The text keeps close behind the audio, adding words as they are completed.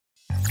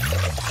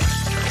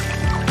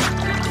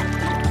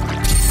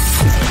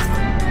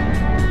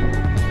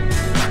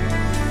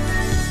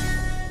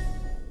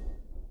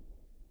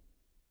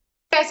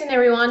guys and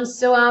everyone,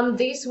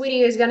 this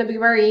video is gonna be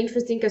very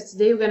interesting because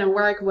today we're gonna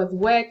work with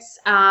Wix,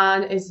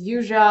 and as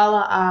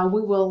usual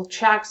we will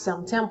check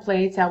some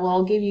templates. I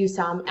will give you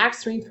some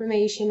extra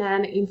information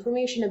and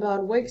information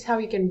about Wix, how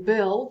you can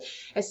build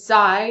a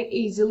site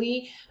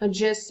easily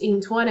just in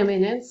 20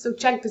 minutes. So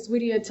check this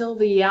video till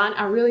the end.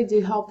 I really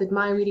do hope that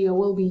my video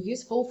will be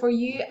useful for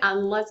you,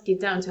 and let's get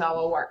down to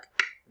our work.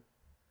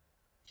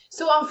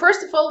 So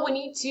first of all, we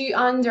need to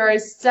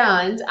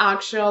understand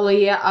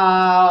actually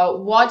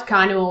what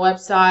kind of a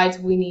website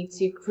we need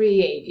to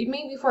create. It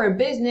may be for a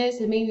business,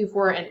 it may be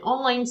for an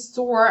online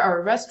store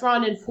or a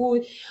restaurant and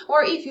food,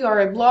 or if you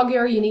are a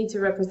blogger, you need to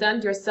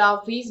represent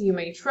yourself. Please, you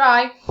may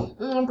try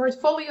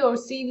portfolio or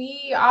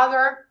CV,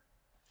 other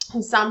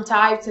some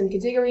types and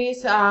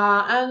categories,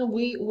 and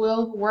we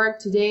will work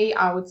today,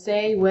 I would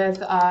say,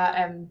 with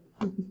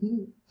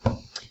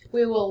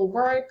we will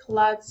work,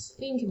 let's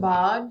think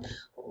about,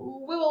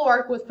 we will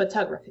work with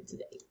photography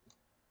today.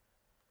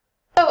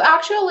 So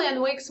actually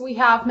in Wix we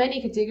have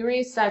many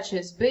categories such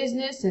as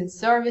business and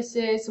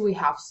services, we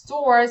have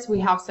stores, we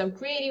have some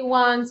creative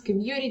ones,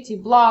 community,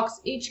 blogs.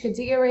 Each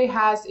category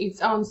has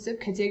its own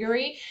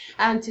subcategory,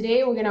 and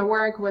today we're gonna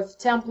work with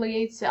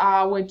templates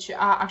which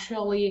are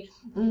actually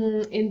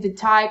in the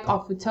type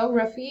of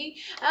photography.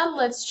 And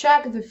let's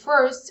check the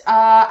first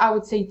I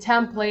would say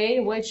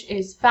template, which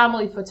is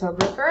family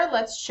photographer.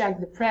 Let's check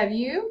the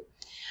preview.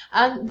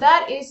 And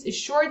that is a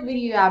short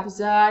video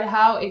episode,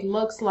 how it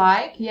looks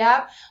like,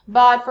 yeah,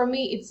 but for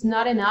me it's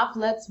not enough.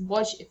 Let's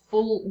watch a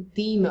full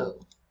demo.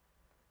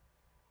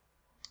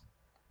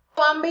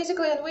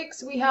 Basically in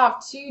Wix we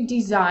have two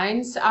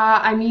designs,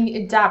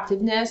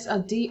 adaptiveness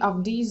of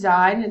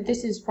design.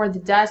 This is for the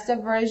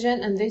desktop version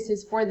and this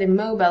is for the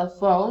mobile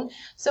phone.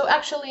 So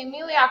actually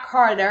Emilia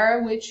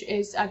Carter, which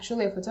is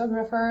actually a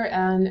photographer,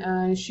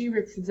 and she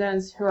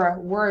represents her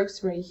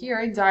works right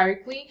here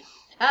directly.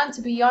 And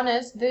to be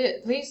honest,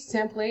 this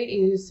template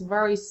is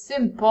very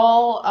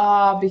simple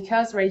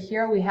because right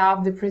here we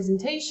have the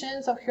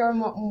presentations of her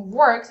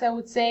works, I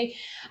would say,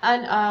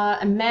 and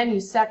a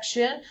menu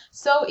section.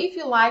 So if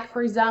you like,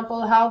 for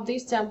example, how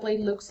this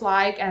template looks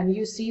like, and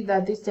you see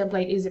that this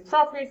template is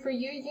appropriate for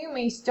you, you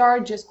may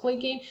start just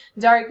clicking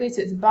directly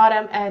to the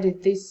bottom,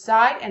 edit this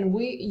side, and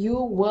you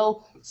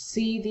will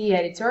see the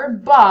editor.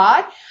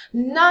 But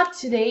not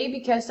today,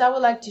 because I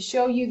would like to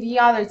show you the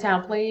other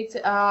template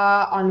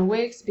on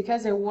Wix,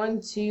 because I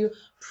want to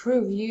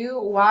prove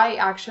you why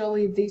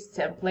actually these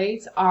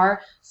templates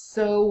are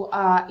so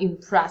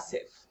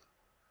impressive.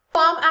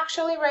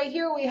 Actually right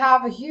here we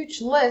have a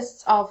huge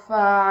list of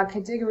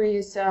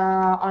categories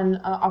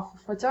of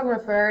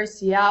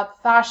photographers.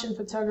 Yep, fashion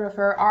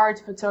photographer, art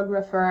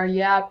photographer,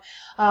 yep,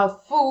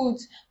 food,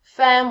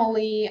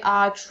 family,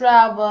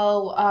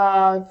 travel,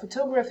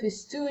 photography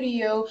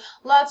studio.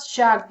 Let's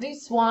check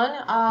this one,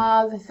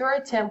 the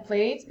third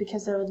template,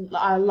 because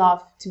I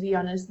love, to be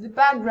honest, the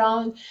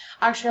background.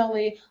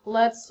 Actually,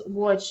 let's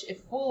watch a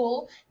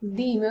full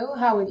demo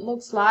how it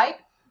looks like.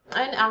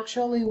 And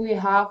actually we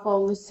have,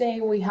 well, let's say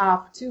we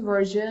have two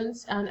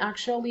versions and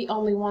actually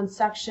only one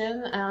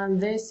section, and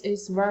this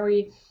is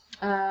very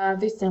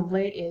this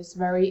template is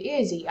very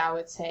easy, I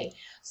would say.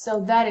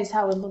 So that is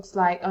how it looks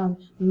like on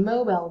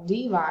mobile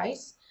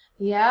device.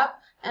 Yep.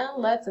 And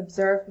let's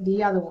observe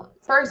the other one.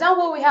 For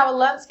example, we have a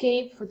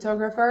landscape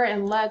photographer,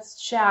 and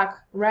let's check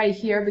right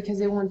here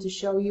because I want to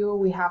show you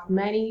we have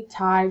many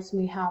types,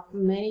 we have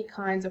many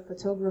kinds of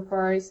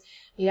photographers.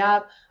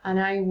 Yep,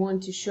 and I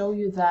want to show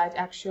you that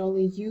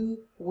actually you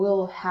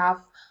will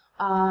have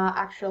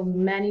actually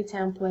many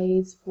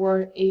templates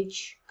for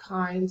each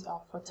kind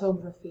of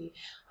photography.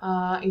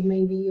 It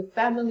may be a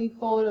family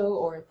photo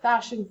or a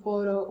fashion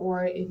photo,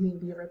 or it may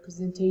be a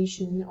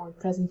representation or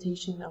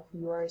presentation of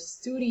your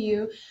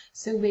studio.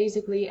 So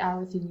basically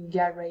everything you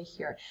get right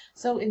here.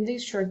 So in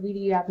this short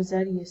video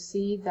episode you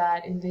see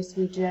that in this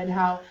widget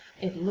how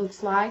it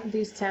looks like,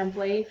 this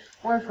template.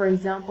 Or for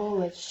example,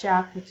 let's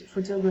check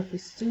photography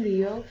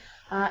studio.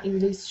 In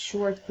this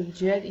short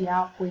widget,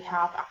 yeah, we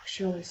have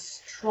actually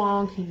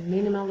strong in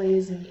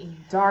minimalism, in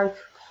dark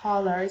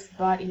colors,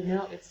 but you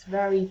know, it's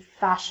very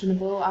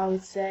fashionable, I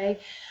would say.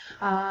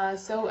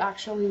 So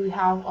actually we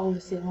have all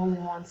the same, only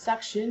one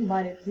section,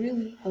 but it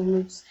really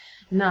looks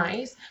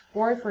nice.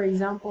 Or for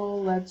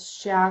example,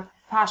 let's check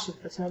fashion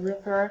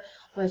photographer.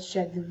 Let's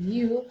check the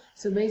view.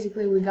 So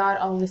basically we got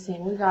all the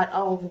same, we got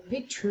all the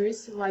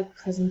pictures like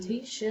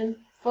presentation,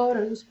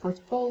 photos,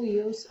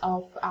 portfolios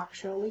of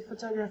actually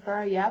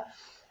photographer, yep.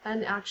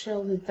 And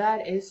actually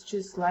that is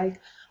just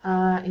like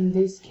in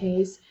this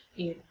case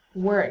it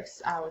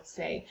works, I would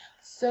say.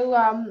 So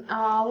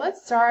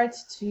let's start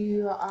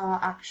to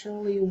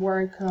actually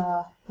work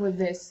with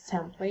this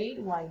template.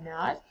 Why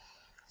not?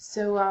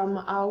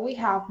 So we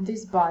have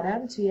this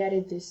button to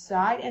edit this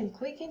side, and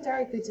clicking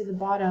directly to the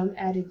bottom,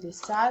 edit this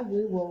side,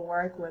 we will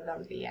work with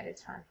the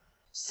editor.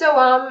 So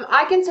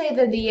I can say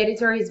that the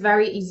editor is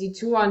very easy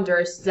to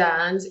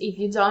understand. If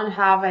you don't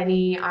have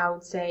any, I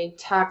would say,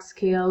 tech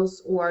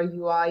skills or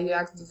UI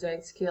UX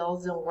design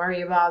skills, don't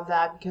worry about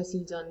that, because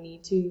you don't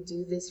need to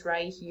do this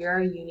right here.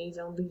 You need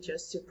only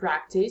just to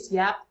practice.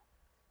 Yep.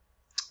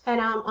 And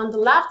on the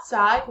left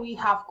side, we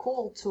have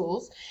cool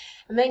tools,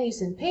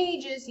 menus and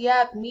pages,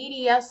 yep,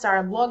 media,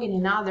 start blogging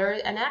and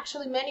others. And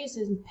actually menus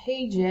and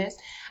pages,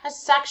 a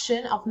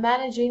section of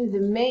managing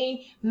the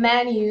main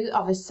menu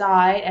of a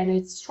site and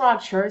its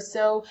structure.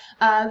 So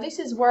this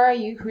is where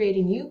you create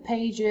new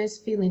pages,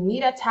 fill in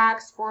meta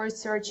tags for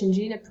search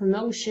engine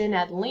promotion,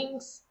 add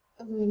links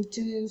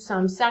to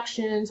some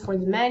sections for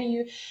the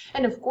menu.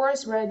 And of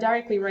course,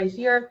 directly right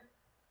here,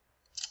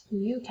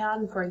 you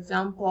can, for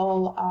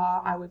example,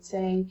 I would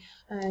say,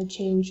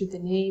 change the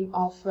name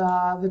of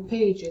the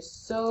pages.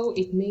 So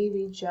it may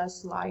be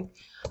just like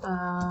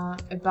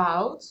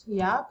about,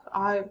 yeah.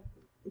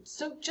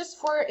 So just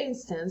for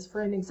instance,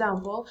 for an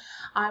example,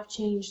 I've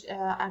changed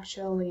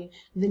actually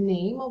the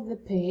name of the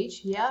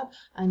page, yeah,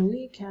 and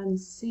we can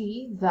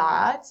see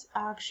that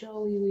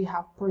actually we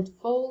have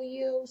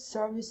portfolio,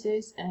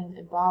 services, and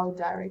about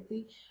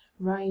directly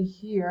right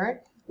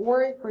here.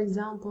 Or for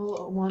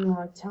example, one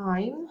more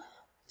time,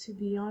 to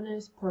be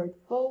honest,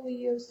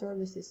 portfolio,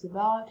 services,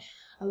 about,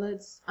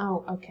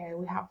 okay,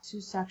 we have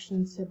two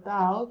sections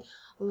about.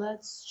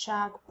 Let's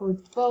check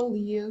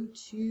portfolio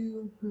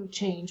to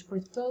change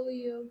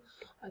portfolio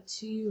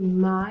to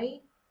my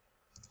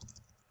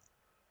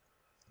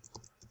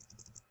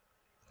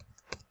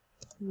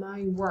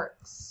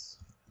works,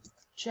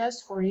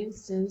 just for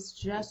instance,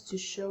 just to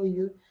show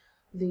you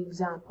the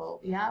example,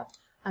 yeah.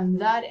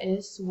 And that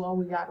is what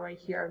we got right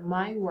here,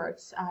 my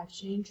works. I've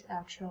changed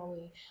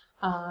actually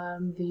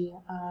the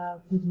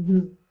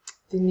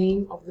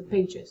name of the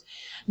pages.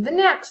 The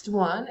next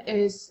one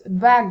is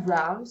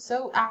background.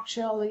 So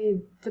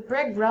actually the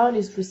background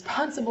is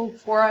responsible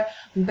for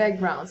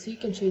background. So you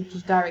can change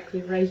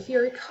directly right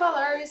here,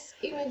 colors,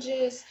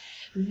 images,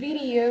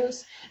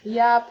 videos,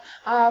 yep.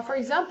 For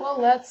example,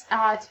 let's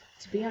add,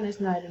 to be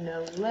honest, I don't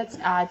know, let's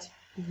add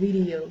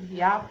video,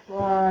 yeah,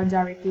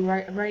 directly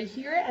right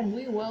here, and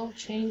we will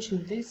change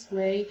in this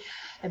way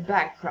a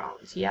background,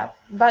 yeah.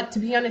 But to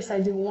be honest,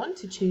 I don't want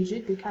to change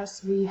it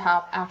because we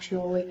have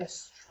actually a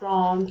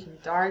strong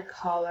dark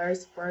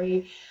colors,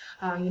 very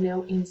you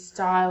know, in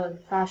style and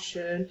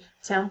fashion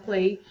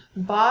template.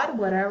 But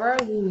whatever,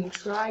 we will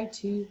try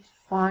to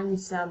find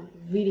some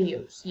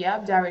videos, yeah,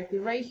 directly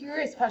right here.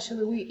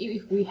 Especially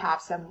if we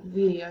have some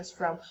videos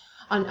from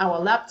on our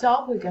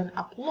laptop, we can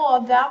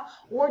upload them,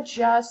 or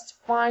just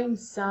find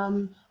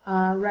some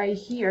right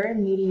here,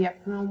 media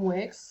from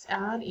Wix,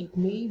 and it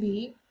may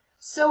be.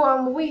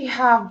 So we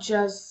have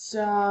just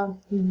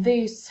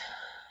this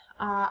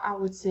I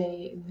would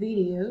say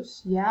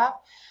videos, yeah.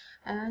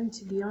 And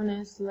to be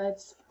honest,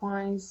 let's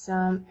find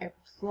some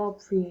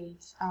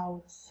appropriate, I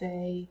would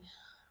say,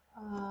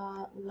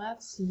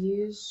 let's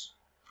use,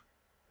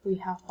 we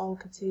have all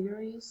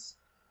categories,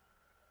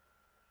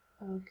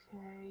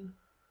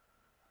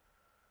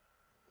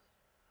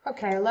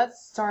 okay,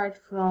 let's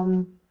start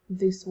from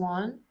this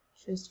one,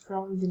 just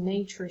from the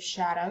nature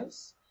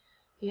shadows,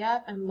 yeah.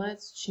 And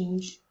let's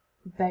change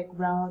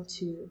background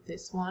to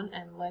this one,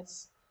 and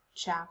let's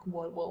check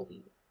what will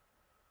be.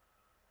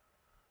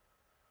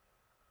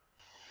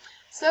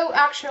 So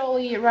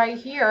actually right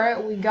here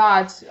we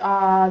got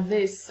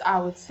this, I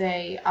would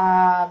say,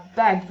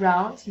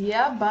 background,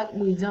 yeah, but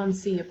we don't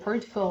see a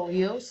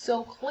portfolio.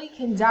 So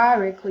clicking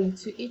directly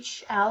to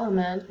each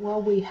element,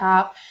 what we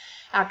have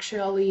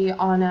actually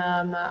on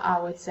I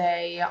would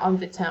say on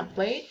the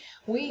template,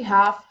 we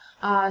have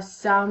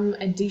some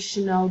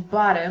additional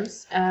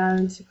buttons,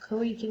 and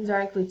clicking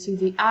directly to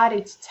the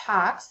added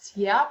text,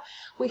 yeah,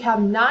 we have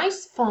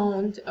nice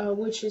font,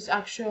 which is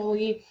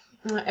actually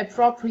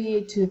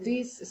appropriate to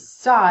this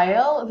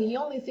style. The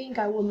only thing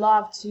I would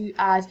love to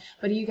add,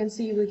 but you can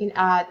see we can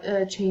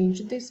add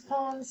change these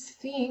fonts,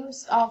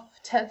 themes of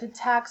the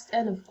text,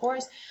 and of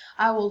course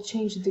I will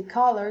change the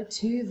color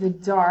to the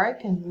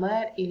dark and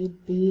let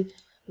it be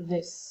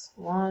this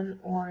one,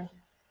 or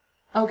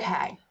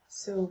okay,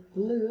 so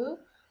blue,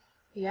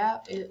 yeah,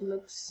 it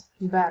looks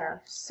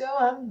better.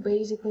 So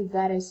basically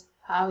that is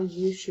how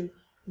you should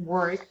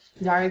work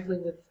directly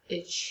with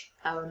each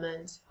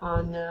element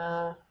on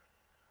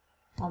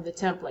the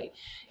template.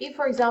 If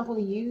for example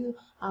you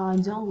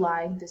don't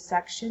like the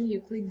section,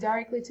 you click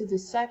directly to the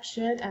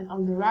section, and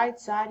on the right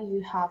side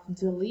you have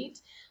delete,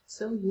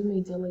 so you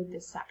may delete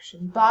this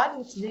section.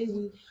 But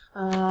today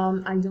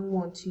I don't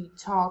want to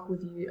talk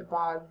with you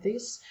about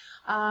this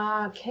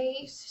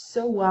case.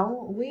 So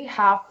well, we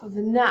have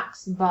the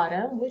next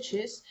button, which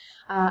is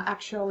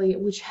actually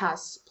which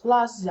has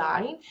plus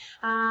sign.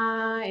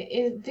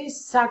 In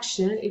this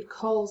section it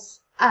calls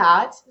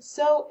add,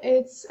 so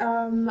it's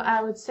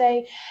I would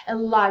say a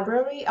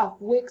library of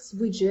Wix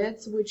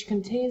widgets which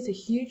contains a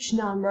huge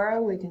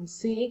number, we can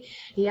see,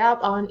 yep,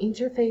 on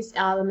interface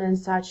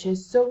elements such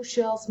as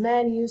socials,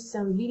 menus,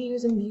 some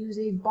videos and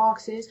music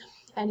boxes.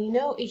 And you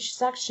know, each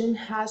section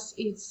has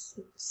its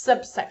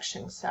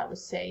subsections, I would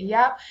say,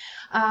 yeah.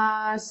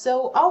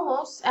 So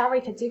almost every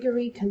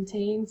category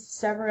contains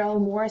several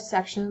more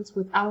sections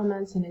with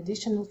elements and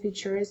additional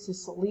features to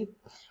solid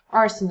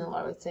arsenal,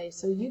 I would say.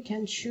 So you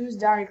can choose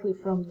directly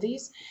from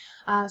these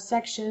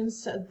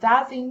sections,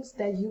 that things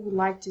that you would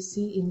like to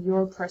see in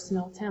your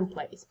personal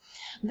templates.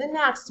 The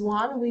next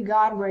one we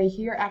got right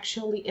here,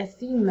 actually a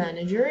theme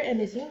manager,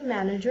 and a theme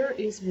manager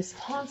is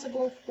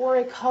responsible for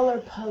a color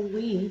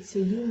palette, so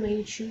you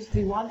may choose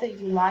the one that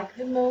you like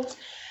the most,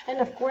 and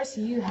of course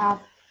you have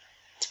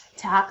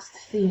text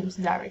themes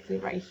directly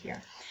right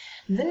here.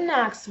 The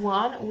next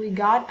one we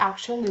got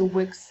actually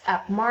Wix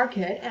App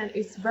Market, and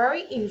it's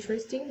very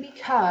interesting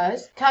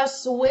because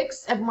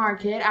Wix App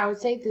Market, I would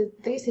say that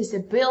this is a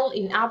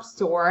built-in app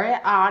store,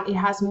 and it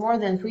has more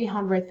than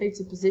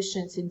 350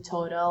 positions in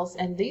totals,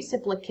 and these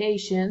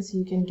applications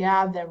you can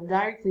get them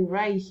directly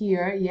right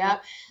here.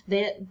 Yep,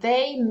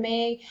 they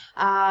may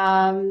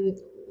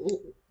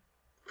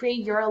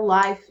create your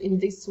life in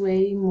this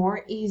way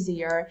more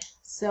easier.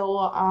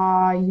 So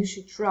you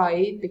should try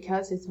it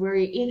because it's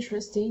very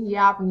interesting.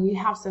 Yep, and you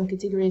have some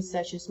categories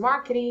such as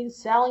marketing,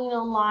 selling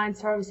online,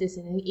 services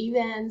and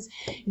events,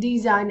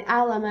 design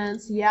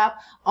elements. Yep,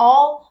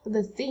 all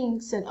the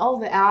things and all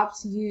the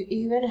apps you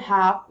even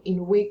have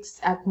in Wix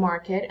App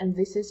Market, and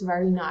this is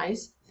very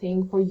nice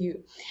thing for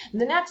you.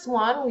 The next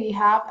one we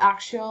have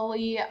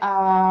actually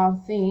a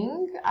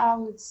thing, I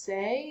would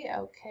say,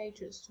 okay,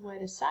 just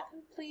wait a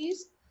second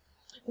please.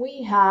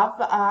 We have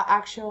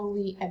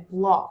actually a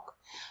blog.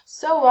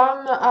 So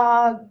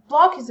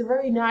blog is a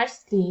very nice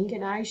thing,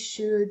 and I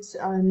should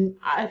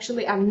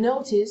actually I've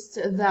noticed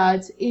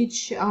that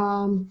each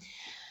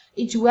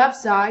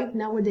website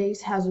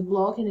nowadays has a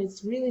blog, and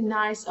it's really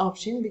nice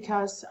option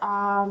because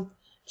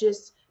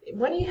just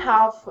when you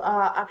have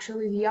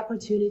actually the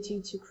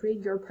opportunity to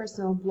create your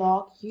personal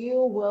blog,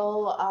 you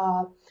will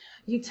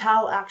you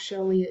tell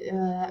actually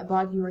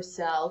about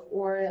yourself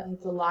or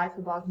the life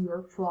about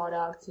your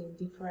product in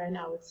different,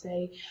 I would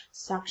say,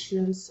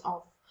 sections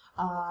of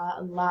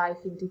life,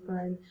 in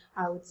different,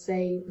 I would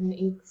say,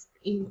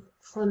 in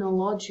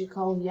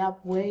chronological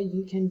way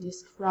you can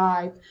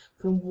describe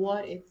from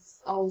what it's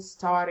all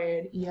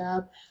started,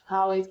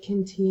 how it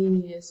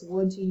continues,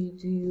 what do you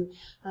do.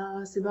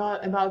 It's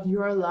about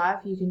your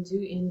life you can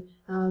do in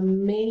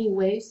many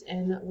ways,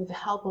 and with the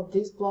help of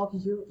this blog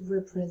you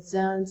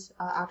represent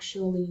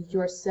actually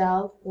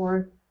yourself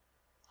or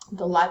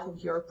the life of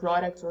your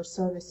products or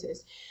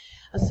services.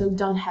 So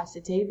don't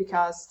hesitate,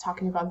 because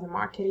talking about the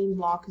marketing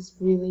blog is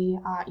really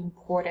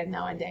important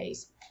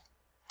nowadays.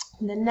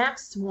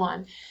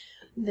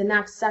 The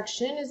next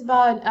section is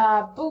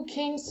about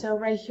booking. So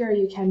right here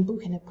you can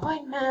book an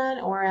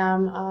appointment or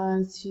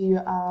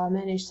to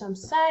manage some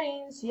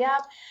settings.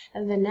 Yep.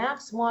 And the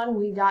next one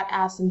we got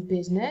Ascent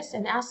Business,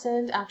 and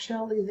Ascent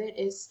actually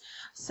that is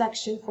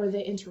section for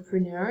the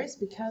entrepreneurs,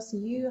 because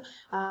you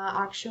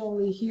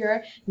actually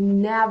here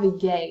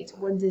navigate.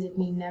 What does it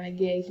mean,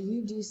 navigate?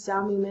 You do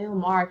some email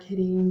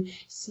marketing,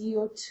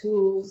 SEO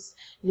tools.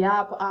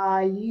 Yep.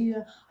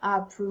 You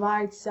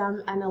provide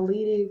some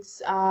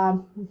analytics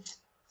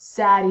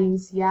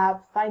settings,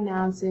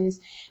 finances.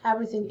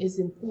 Everything is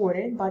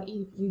important, but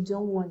if you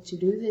don't want to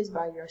do this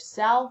by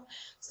yourself,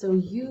 so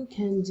you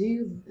can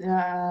do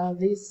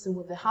this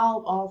with the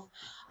help of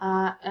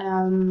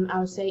I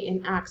would say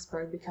an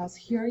expert, because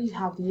here you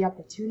have the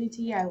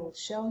opportunity, I will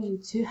show you,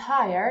 to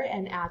hire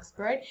an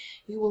expert.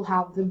 You will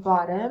have the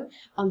button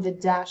on the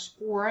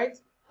dashboard.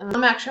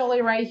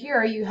 Actually right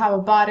here you have a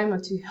button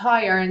to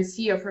hire and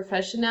see a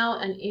professional,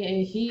 and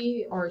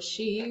he or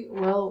she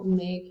will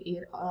make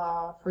it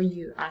for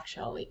you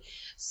actually.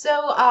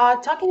 So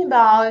talking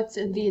about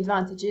the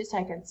advantages,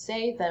 I can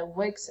say that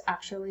Wix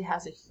actually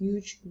has a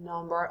huge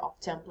number of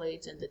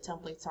templates, and the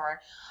templates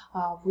are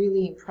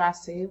really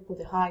impressive with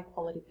the high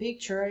quality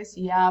pictures.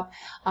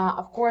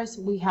 Of course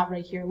we have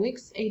right here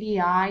Wix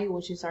ADI,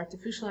 which is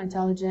artificial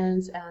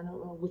intelligence, and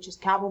which is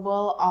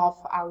capable of,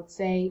 I would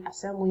say,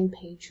 assembling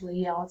page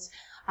layouts,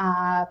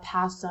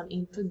 pass on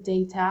input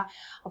data.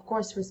 Of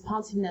course,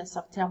 responsiveness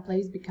of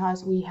templates,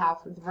 because we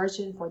have the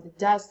version for the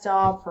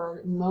desktop,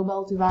 for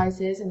mobile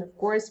devices, and of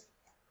course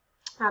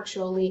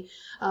actually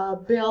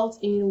built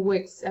in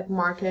Wix App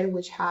Market,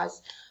 which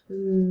has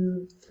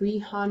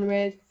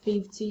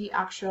 350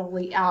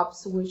 actually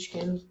apps which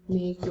can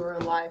make your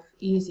life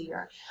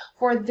easier.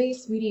 For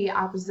this video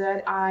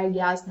episode, I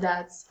guess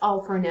that's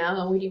all for now.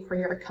 I'm waiting for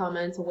your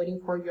comments, I'm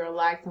waiting for your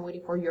likes, I'm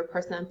waiting for your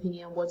personal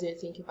opinion. What do you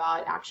think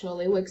about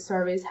actually Wix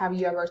service? Have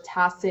you ever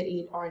tested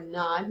it or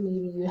not?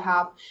 Maybe you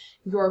have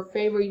your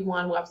favorite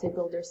one, website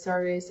builder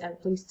service,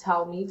 and please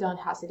tell me. Don't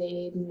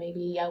hesitate.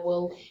 Maybe I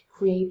will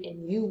create a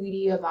new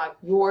video about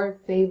your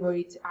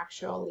favorite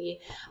actually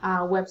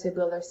website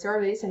builder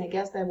service. And I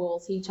guess that we will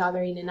see each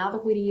other in another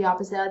video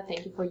episode.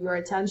 Thank you for your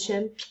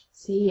attention.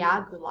 See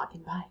ya, good luck,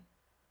 and bye.